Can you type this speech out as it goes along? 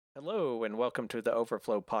Hello, and welcome to the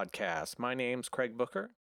Overflow Podcast. My name's Craig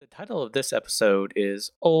Booker. The title of this episode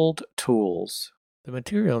is Old Tools. The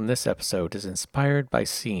material in this episode is inspired by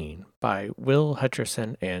Seen by Will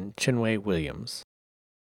Hutcherson and Chinwe Williams.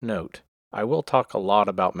 Note, I will talk a lot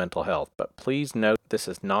about mental health, but please note this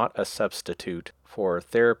is not a substitute for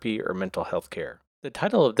therapy or mental health care. The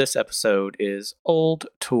title of this episode is Old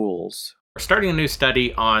Tools. We're starting a new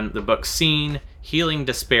study on the book Seen, Healing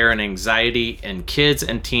Despair and Anxiety in Kids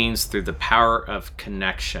and Teens Through the Power of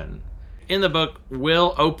Connection. In the book,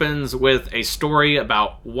 Will opens with a story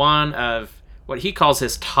about one of what he calls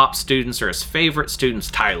his top students or his favorite students,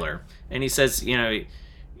 Tyler. And he says,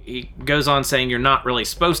 he goes on saying you're not really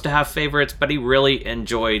supposed to have favorites, but he really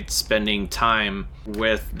enjoyed spending time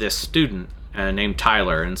with this student named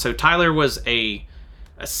Tyler. And so Tyler was a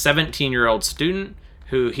 17-year-old student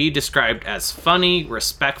who he described as funny,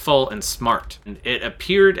 respectful, and smart. And it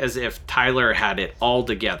appeared as if Tyler had it all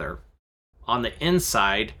together. On the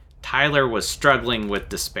inside, Tyler was struggling with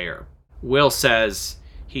despair. Will says,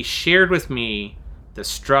 he shared with me the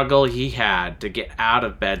struggle he had to get out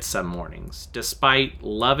of bed some mornings. Despite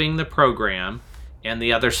loving the program and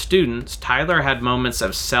the other students, Tyler had moments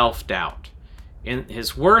of self-doubt. In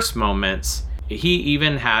his worst moments, he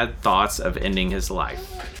even had thoughts of ending his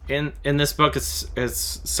life. In this book,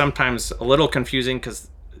 it's sometimes a little confusing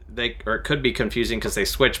it could be confusing because they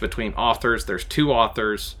switch between authors. There's two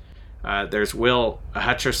authors. There's Will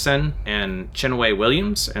Hutcherson and Chinwe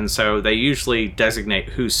Williams, and so they usually designate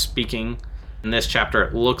who's speaking. In this chapter,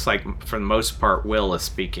 it looks like, for the most part, Will is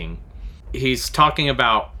speaking. He's talking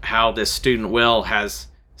about how this student, Will,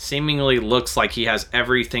 seemingly looks like he has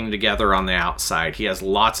everything together on the outside. He has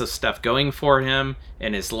lots of stuff going for him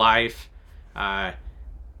in his life,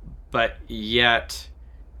 but yet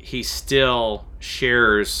he still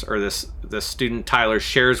shares, or the student Tyler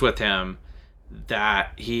shares with him,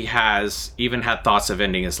 that he has even had thoughts of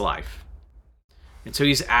ending his life. And so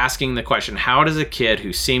he's asking the question, how does a kid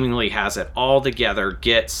who seemingly has it all together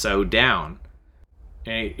get so down?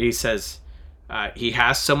 And he says he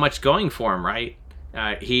has so much going for him, right?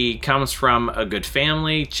 He comes from a good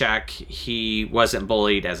family, check. He wasn't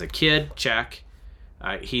bullied as a kid, check.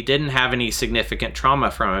 He didn't have any significant trauma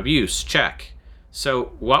from abuse, check.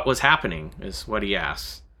 So what was happening is what he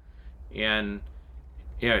asks. And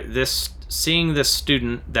seeing this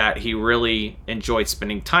student that he really enjoyed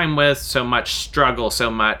spending time with, so much struggle, so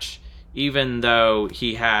much, even though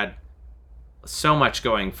he had so much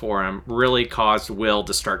going for him, really caused Will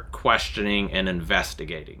to start questioning and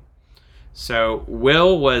investigating. So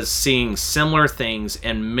Will was seeing similar things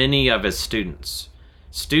in many of his students.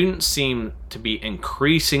 Students seem to be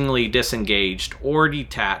increasingly disengaged or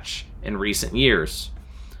detached in recent years.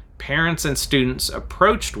 Parents and students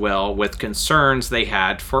approached Will with concerns they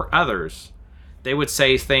had for others. They would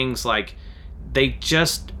say things like,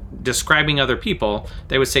 describing other people,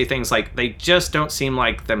 they would say things like, they just don't seem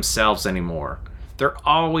like themselves anymore. They're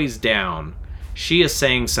always down. She is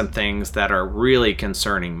saying some things that are really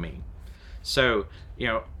concerning me. So,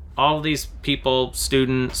 all these people,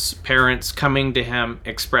 students, parents, coming to him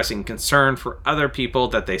expressing concern for other people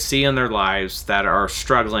that they see in their lives that are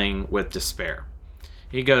struggling with despair.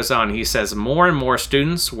 He goes on, he says, more and more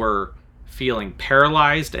students were feeling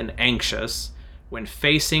paralyzed and anxious when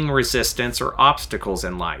facing resistance or obstacles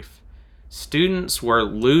in life. Students were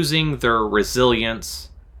losing their resilience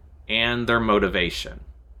and their motivation.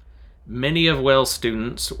 Many of Will's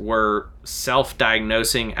students were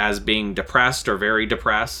self-diagnosing as being depressed or very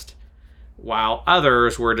depressed, while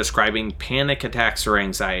others were describing panic attacks or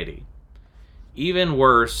anxiety. Even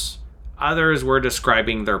worse, others were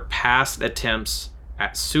describing their past attempts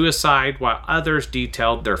at suicide, while others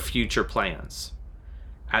detailed their future plans.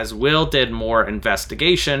 As Will did more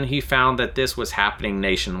investigation, he found that this was happening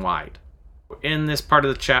nationwide. In this part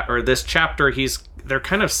of this chapter, they're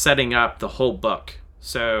kind of setting up the whole book.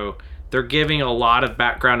 So they're giving a lot of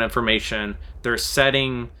background information. They're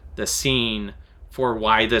setting the scene for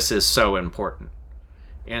why this is so important.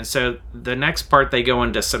 And so the next part, they go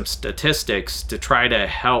into some statistics to try to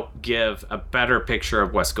help give a better picture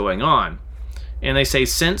of what's going on. And they say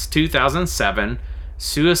since 2007,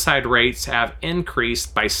 suicide rates have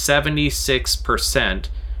increased by 76%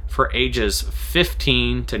 for ages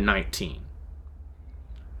 15 to 19.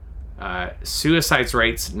 Suicide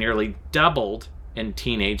rates nearly doubled in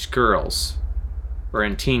teenage girls, or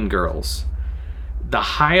in teen girls. The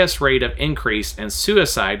highest rate of increase in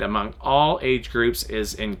suicide among all age groups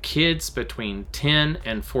is in kids between 10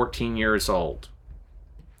 and 14 years old.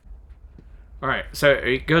 All right, so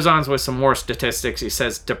it goes on with some more statistics. He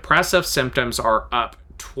says depressive symptoms are up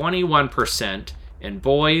 21% in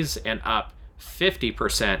boys and up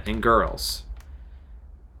 50% in girls.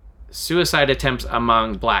 Suicide attempts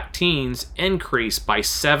among Black teens increased by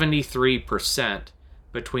 73%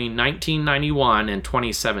 between 1991 and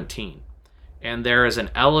 2017. And there is an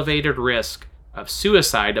elevated risk of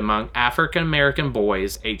suicide among African American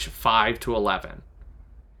boys aged 5 to 11.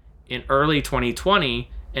 In early 2020,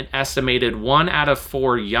 an estimated 1 out of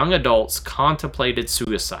 4 young adults contemplated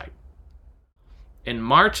suicide. In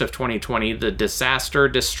March of 2020, the Disaster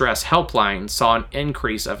Distress Helpline saw an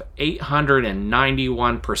increase of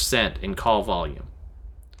 891% in call volume.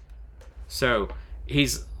 So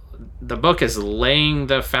the book is laying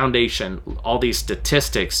the foundation, all these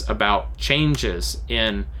statistics about changes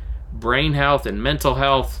in brain health and mental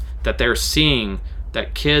health that they're seeing,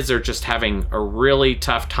 that kids are just having a really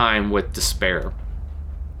tough time with despair.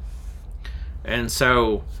 And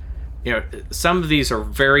so, some of these are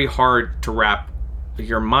very hard to wrap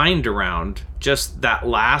your mind around. Just that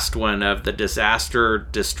last one of the Disaster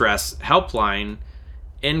Distress Helpline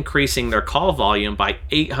increasing their call volume by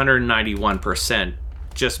 891%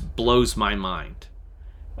 just blows my mind.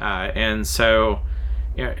 And so,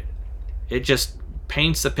 it just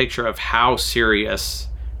paints the picture of how serious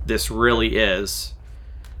this really is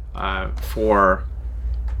for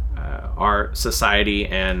our society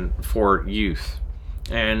and for youth.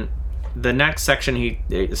 And the next section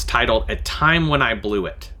is titled "A Time When I Blew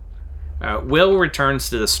It." Will returns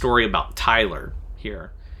to the story about Tyler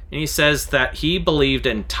here, and he says that he believed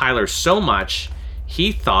in Tyler so much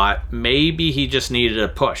he thought maybe he just needed a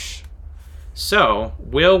push. So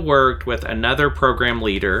Will worked with another program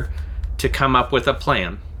leader to come up with a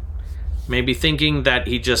plan. Maybe thinking that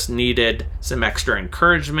he just needed some extra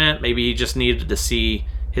encouragement, maybe he just needed to see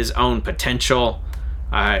his own potential.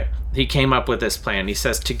 He came up with this plan. He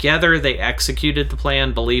says together they executed the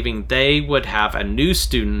plan, believing they would have a new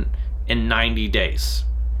student in 90 days.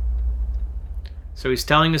 So he's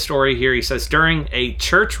telling the story here. He says during a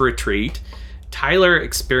church retreat, Tyler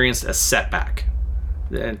experienced a setback.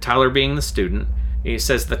 And Tyler being the student, he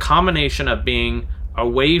says the combination of being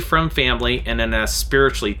away from family and in a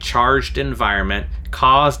spiritually charged environment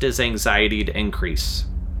caused his anxiety to increase.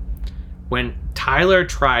 When Tyler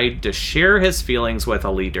tried to share his feelings with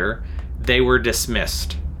a leader, they were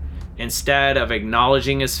dismissed. Instead of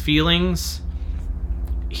acknowledging his feelings,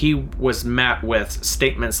 he was met with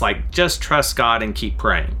statements like, "Just trust God and keep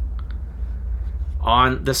praying."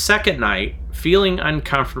 On the second night, feeling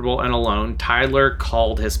uncomfortable and alone, Tyler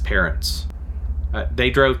called his parents. They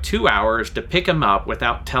drove 2 hours to pick him up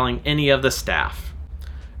without telling any of the staff.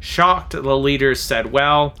 Shocked, the leaders said,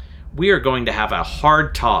 "Well, we are going to have a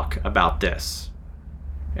hard talk about this."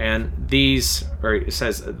 And it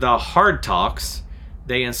says the hard talks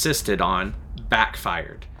they insisted on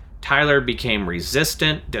backfired. Tyler became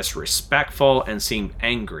resistant, disrespectful, and seemed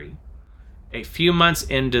angry. A few months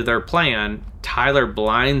into their plan, Tyler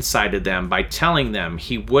blindsided them by telling them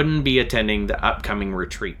he wouldn't be attending the upcoming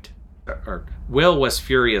retreat. Will was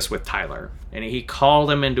furious with Tyler, and he called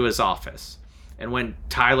him into his office. And when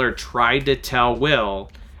Tyler tried to tell Will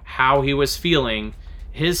how he was feeling,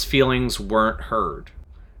 his feelings weren't heard.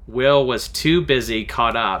 Will was too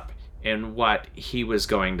caught up in what he was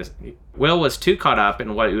going to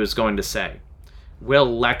say.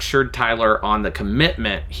 Will lectured Tyler on the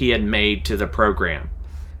commitment he had made to the program.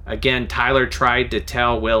 Again, Tyler tried to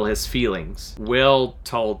tell Will his feelings. Will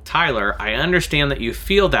told Tyler, "I understand that you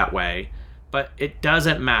feel that way, but it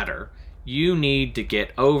doesn't matter. You need to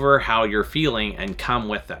get over how you're feeling and come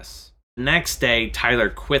with us." The next day, Tyler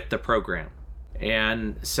quit the program.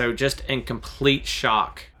 And so just in complete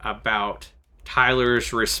shock about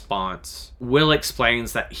Tyler's response, Will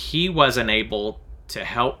explains that he wasn't able to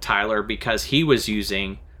help Tyler because he was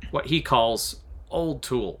using what he calls old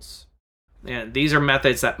tools. And these are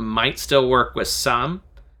methods that might still work with some,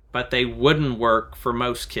 but they wouldn't work for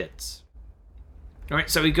most kids. All right,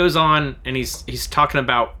 so he goes on and he's talking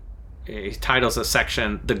about, he titles a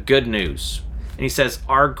section, "The Good News." And he says,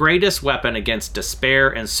 "Our greatest weapon against despair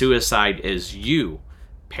and suicide is you,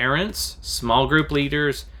 parents, small group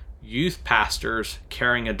leaders, youth pastors,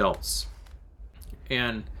 caring adults."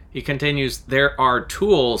 And he continues, "There are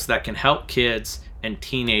tools that can help kids and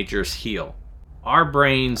teenagers heal. Our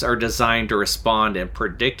brains are designed to respond in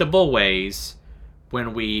predictable ways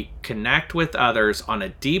when we connect with others on a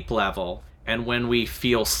deep level and when we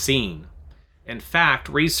feel seen. In fact,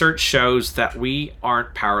 research shows that we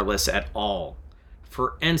aren't powerless at all.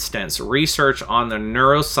 For instance, research on the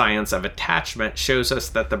neuroscience of attachment shows us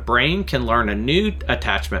that the brain can learn a new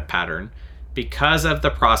attachment pattern because of the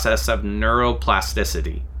process of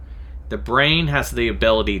neuroplasticity. The brain has the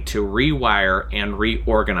ability to rewire and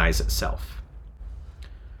reorganize itself."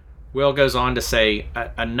 Will goes on to say,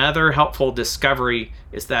 another helpful discovery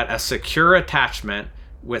is that a secure attachment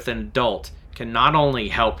with an adult can not only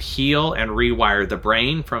help heal and rewire the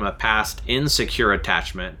brain from a past insecure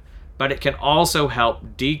attachment, but it can also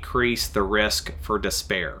help decrease the risk for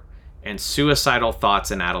despair and suicidal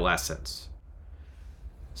thoughts in adolescence.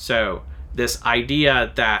 So, this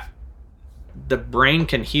idea that the brain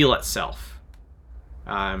can heal itself,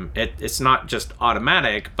 it's not just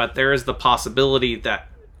automatic, but there is the possibility that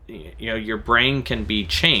your brain can be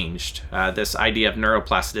changed. This idea of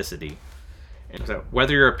neuroplasticity. And so,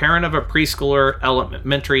 whether you're a parent of a preschooler,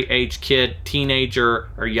 elementary age kid, teenager,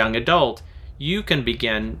 or young adult, you can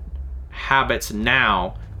begin habits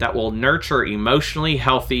now that will nurture emotionally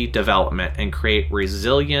healthy development and create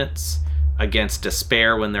resilience against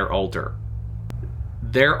despair when they're older.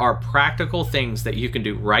 There are practical things that you can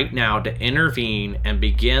do right now to intervene and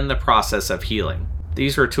begin the process of healing.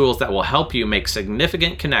 These are tools that will help you make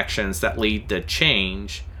significant connections that lead to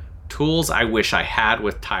change. Tools I wish I had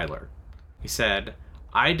with Tyler. He said,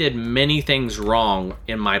 I did many things wrong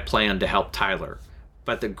in my plan to help Tyler,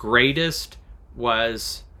 but the greatest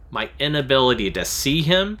was my inability to see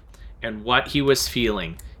him and what he was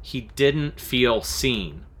feeling. He didn't feel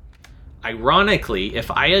seen. Ironically,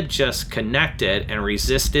 if I had just connected and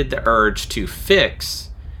resisted the urge to fix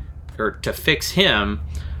him,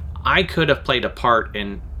 I could have played a part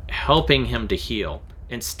in helping him to heal.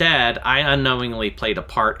 Instead, I unknowingly played a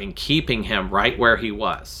part in keeping him right where he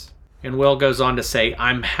was. And Will goes on to say,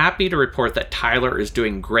 I'm happy to report that Tyler is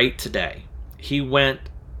doing great today. He went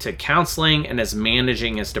to counseling and is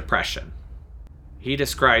managing his depression. He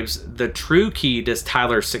describes the true key to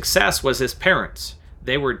Tyler's success was his parents.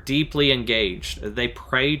 They were deeply engaged. They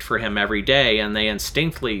prayed for him every day, and they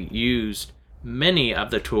instinctively used many of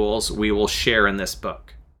the tools we will share in this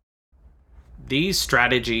book. These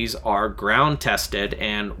strategies are ground-tested,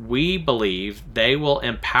 and we believe they will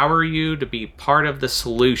empower you to be part of the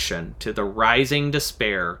solution to the rising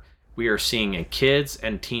despair we are seeing in kids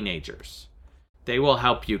and teenagers. They will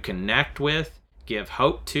help you connect with, give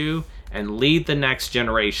hope to, and lead the next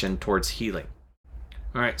generation towards healing.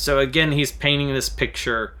 All right, so again, he's painting this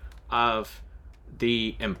picture of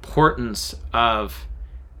the importance of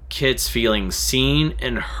kids feeling seen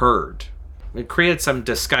and heard. We created some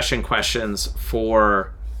discussion questions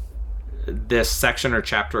for this section or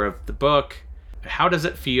chapter of the book. How does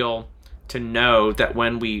it feel to know that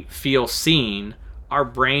when we feel seen, our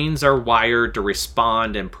brains are wired to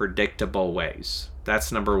respond in predictable ways?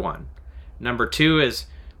 That's number one. Number two is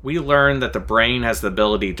we learn that the brain has the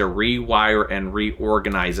ability to rewire and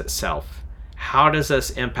reorganize itself. How does this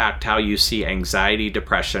impact how you see anxiety,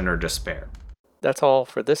 depression, or despair? That's all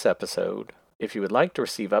for this episode. If you would like to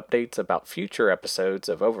receive updates about future episodes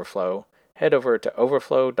of Overflow, head over to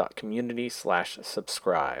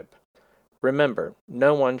overflow.community/subscribe. Remember,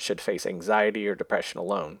 no one should face anxiety or depression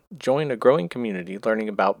alone. Join a growing community learning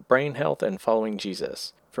about brain health and following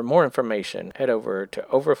Jesus. For more information, head over to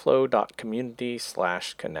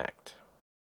overflow.community/connect.